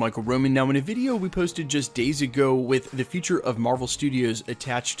 My name's Michael Roman. Now, in a video we posted just days ago with the future of Marvel Studios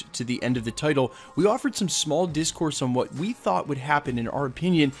attached to the end of the title, we offered some small discourse on what we thought would happen, in our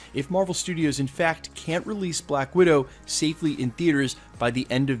opinion, if Marvel Studios in fact can't release Black Widow safely in theaters by the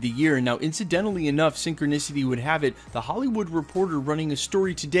end of the year. Now, incidentally enough, synchronicity would have it, The Hollywood Reporter running a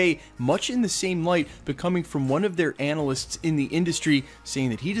story today much in the same light, but coming from one of their analysts in the industry saying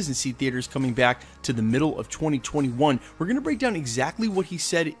that he doesn't see theaters coming back to the middle of 2021. We're going to break down exactly what he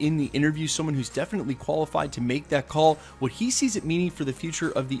said in the interview, someone who's definitely qualified to make that call, what he sees it meaning for the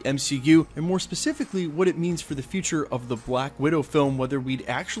future of the MCU, and more specifically, what it means for the future of the Black Widow film, whether we'd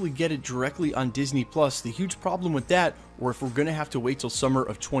actually get it directly on Disney+. The huge problem with that, or if we're going to have to wait till summer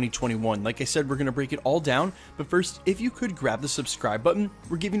of 2021. Like I said, we're going to break it all down, but first, if you could grab the subscribe button,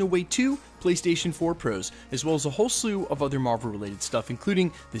 we're giving away 2 PlayStation 4 Pros, as well as a whole slew of other Marvel-related stuff,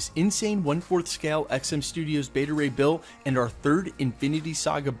 including this insane 1/4 scale XM Studios Beta Ray Bill and our 3rd Infinity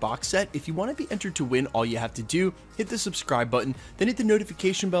Saga box set. If you want to be entered to win, all you have to do, hit the subscribe button, then hit the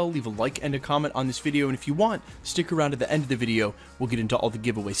notification bell, leave a like and a comment on this video, and if you want, stick around to the end of the video. We'll get into all the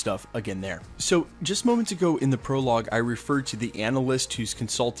giveaway stuff again there. So, just moments ago in the prologue, I referred to the analyst who's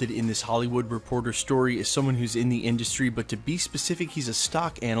consulted in this Hollywood Reporter story as someone who's in the industry, but to be specific, he's a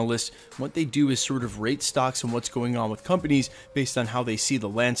stock analyst. What they do is sort of rate stocks and what's going on with companies based on how they see the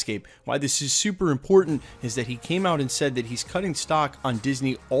landscape. Why this is super important is that he came out and said that he's cutting stock on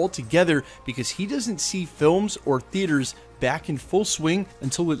Disney altogether because he doesn't see films or theaters back in full swing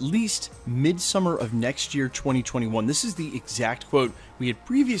until at least midsummer of next year, 2021. This is the exact quote. We had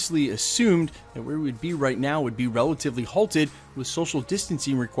previously assumed that where we would be right now would be relatively halted, with social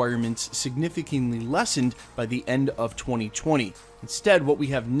distancing requirements significantly lessened by the end of 2020. Instead, what we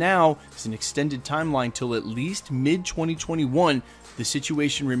have now is an extended timeline till at least mid-2021. The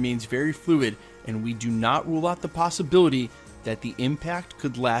situation remains very fluid, and we do not rule out the possibility that the impact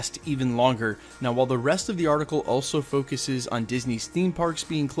could last even longer. Now, while the rest of the article also focuses on Disney's theme parks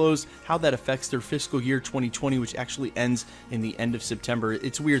being closed, how that affects their fiscal year 2020, which actually ends in the end of September.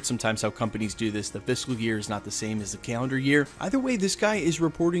 It's weird sometimes how companies do this. The fiscal year is not the same as the calendar year. Either way, this guy is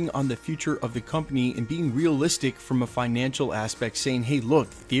reporting on the future of the company and being realistic from a financial aspect, saying, hey, look,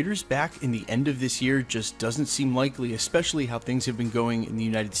 theaters back in the end of this year just doesn't seem likely, especially how things have been going in the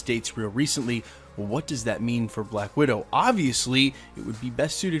United States real recently. Well, what does that mean for Black Widow? Obviously, it would be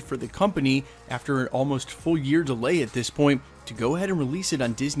best suited for the company, after an almost full year delay at this point, to go ahead and release it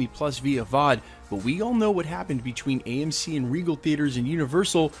on Disney Plus via VOD, but we all know what happened between AMC and Regal Theaters and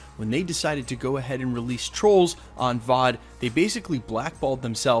Universal when they decided to go ahead and release Trolls on VOD. They basically blackballed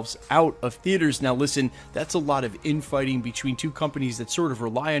themselves out of theaters. Now listen, that's a lot of infighting between two companies that sort of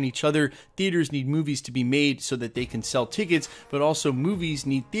rely on each other. Theaters need movies to be made so that they can sell tickets, but also movies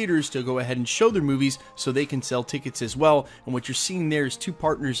need theaters to go ahead and show their movies so they can sell tickets as well. And what you're seeing there is two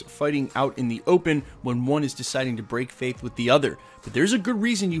partners fighting out in the open when one is deciding to break faith with the other. But there's a good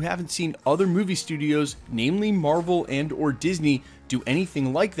reason you haven't seen other movie studios, namely Marvel and or Disney, do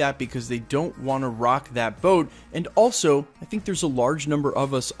anything like that, because they don't want to rock that boat. And also, I think there's a large number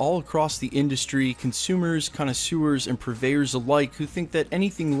of us all across the industry, consumers, connoisseurs, and purveyors alike, who think that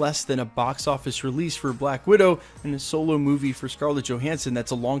anything less than a box office release for Black Widow and a solo movie for Scarlett Johansson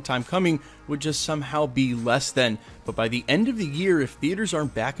that's a long time coming would just somehow be less than. But by the end of the year, if theaters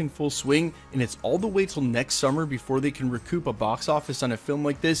aren't back in full swing and it's all the way till next summer before they can recoup a box office on a film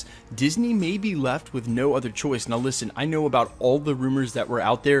like this, Disney may be left with no other choice. Now listen, I know about all the rumors that were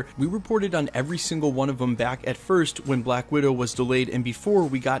out there. We reported on every single one of them back at first when Black Widow was delayed and before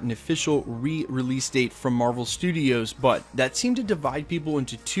we got an official re-release date from Marvel Studios, but that seemed to divide people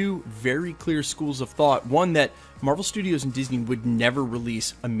into two very clear schools of thought. One, that Marvel Studios and Disney would never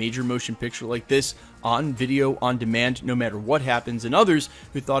release a major motion picture like this on video on demand, no matter what happens, and others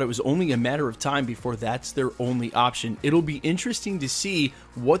who thought it was only a matter of time before that's their only option. It'll be interesting to see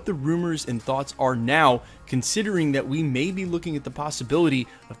what the rumors and thoughts are now, considering that we may be looking at the possibility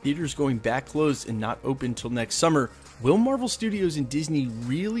of theaters going back closed and not open till next summer. Will Marvel Studios and Disney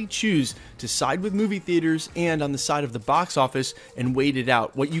really choose to side with movie theaters and on the side of the box office and wait it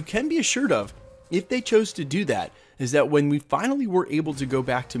out? What you can be assured of, if they chose to do that, is that when we finally were able to go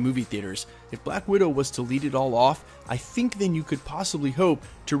back to movie theaters, if Black Widow was to lead it all off, I think then you could possibly hope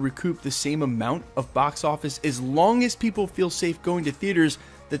to recoup the same amount of box office as long as people feel safe going to theaters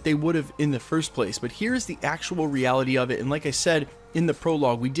that they would have in the first place. But here's the actual reality of it, and like I said in the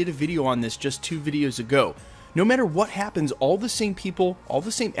prologue, we did a video on this just 2 videos ago. No matter what happens, all the same people, all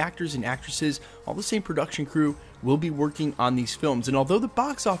the same actors and actresses, all the same production crew will be working on these films. And although the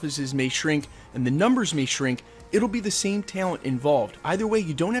box offices may shrink and the numbers may shrink, it'll be the same talent involved. Either way,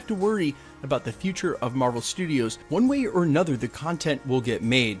 you don't have to worry about the future of Marvel Studios. One way or another, the content will get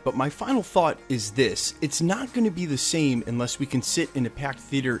made. But my final thought is this: it's not going to be the same unless we can sit in a packed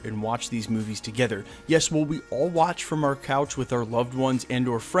theater and watch these movies together. Yes, will we all watch from our couch with our loved ones and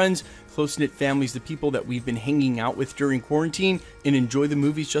or friends, close-knit families, the people that we've been hanging out with during quarantine, and enjoy the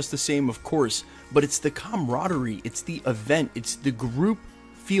movies just the same? Of course. But it's the camaraderie, it's the event, it's the group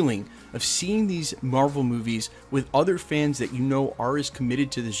feeling of seeing these Marvel movies with other fans that you know are as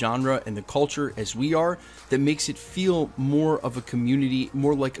committed to the genre and the culture as we are, that makes it feel more of a community,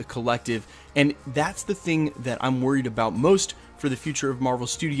 more like a collective. And that's the thing that I'm worried about most for the future of Marvel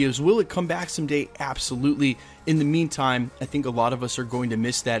Studios. Will it come back someday? Absolutely. In the meantime, I think a lot of us are going to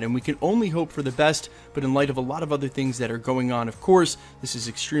miss that, and we can only hope for the best. But in light of a lot of other things that are going on, of course, this is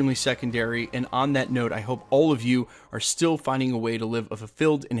extremely secondary. And on that note, I hope all of you are still finding a way to live a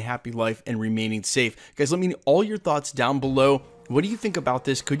fulfilled and happy life and remaining safe. Guys, let me know all your thoughts down below. What do you think about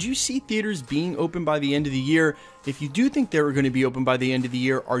this? Could you see theaters being open by the end of the year? If you do think they were going to be open by the end of the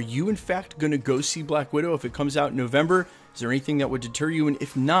year, are you in fact going to go see Black Widow if it comes out in November? Is there anything that would deter you? And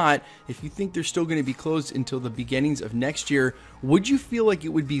if not, if you think they're still going to be closed until the beginnings of next year, would you feel like it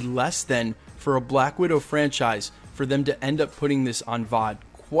would be less than for a Black Widow franchise for them to end up putting this on VOD?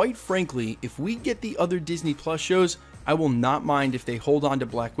 Quite frankly, if we get the other Disney Plus shows, I will not mind if they hold on to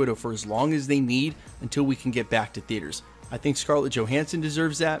Black Widow for as long as they need until we can get back to theaters. I think Scarlett Johansson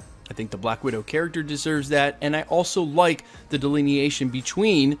deserves that. I think the Black Widow character deserves that. And I also like the delineation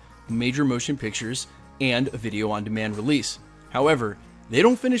between major motion pictures and a video on demand release. However, they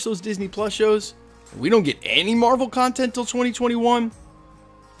don't finish those Disney Plus shows, and we don't get any Marvel content till 2021.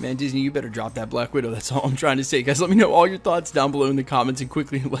 Man, Disney, you better drop that Black Widow. That's all I'm trying to say. Guys, let me know all your thoughts down below in the comments, and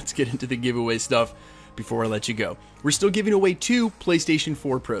quickly, let's get into the giveaway stuff. before I let you go. We're still giving away 2 PlayStation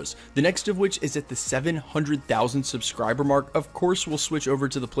 4 Pros, the next of which is at the 700,000 subscriber mark. Of course, we'll switch over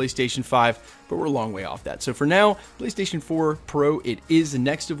to the PlayStation 5, but we're a long way off that. So for now, PlayStation 4 Pro it is, the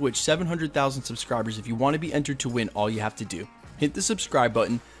next of which 700,000 subscribers. If you want to be entered to win, all you have to do, hit the subscribe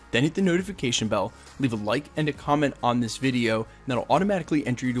button, then hit the notification bell, leave a like and a comment on this video, and that'll automatically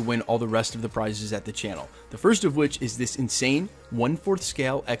enter you to win all the rest of the prizes at the channel. The first of which is this insane 1/4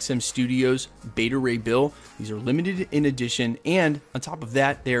 scale XM Studios Beta Ray Bill. These are limited in edition, and on top of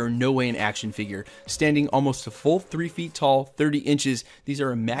that, they are no way an action figure. Standing almost a full 3 feet tall, 30 inches, these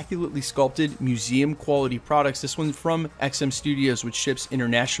are immaculately sculpted, museum quality products. This one's from XM Studios, which ships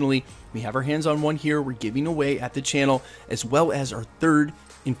internationally. We have our hands on one here we're giving away at the channel, as well as our 3rd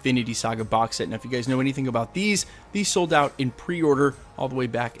Infinity Saga box set. Now, if you guys know anything about these sold out in pre-order all the way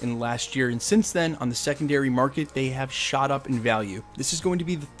back in last year, and since then on the secondary market they have shot up in value. This is going to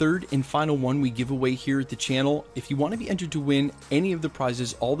be the 3rd and final one we give away here at the channel. If you want to be entered to win any of the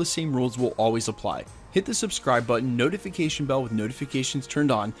prizes, all the same rules will always apply. Hit the subscribe button, notification bell with notifications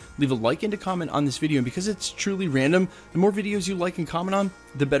turned on, leave a like and a comment on this video, and because it's truly random, the more videos you like and comment on,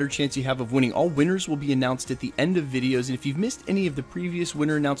 the better chance you have of winning. All winners will be announced at the end of videos, and if you've missed any of the previous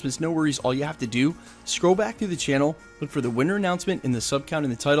winner announcements, no worries. All you have to do, scroll back through the channel, look for the winner announcement in the sub count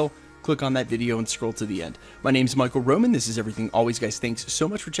in the title, click on that video and scroll to the end. My name's Michael Roman. This is Everything Always, guys. Thanks so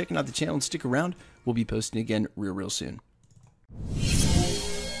much for checking out the channel, and stick around. We'll be posting again real soon.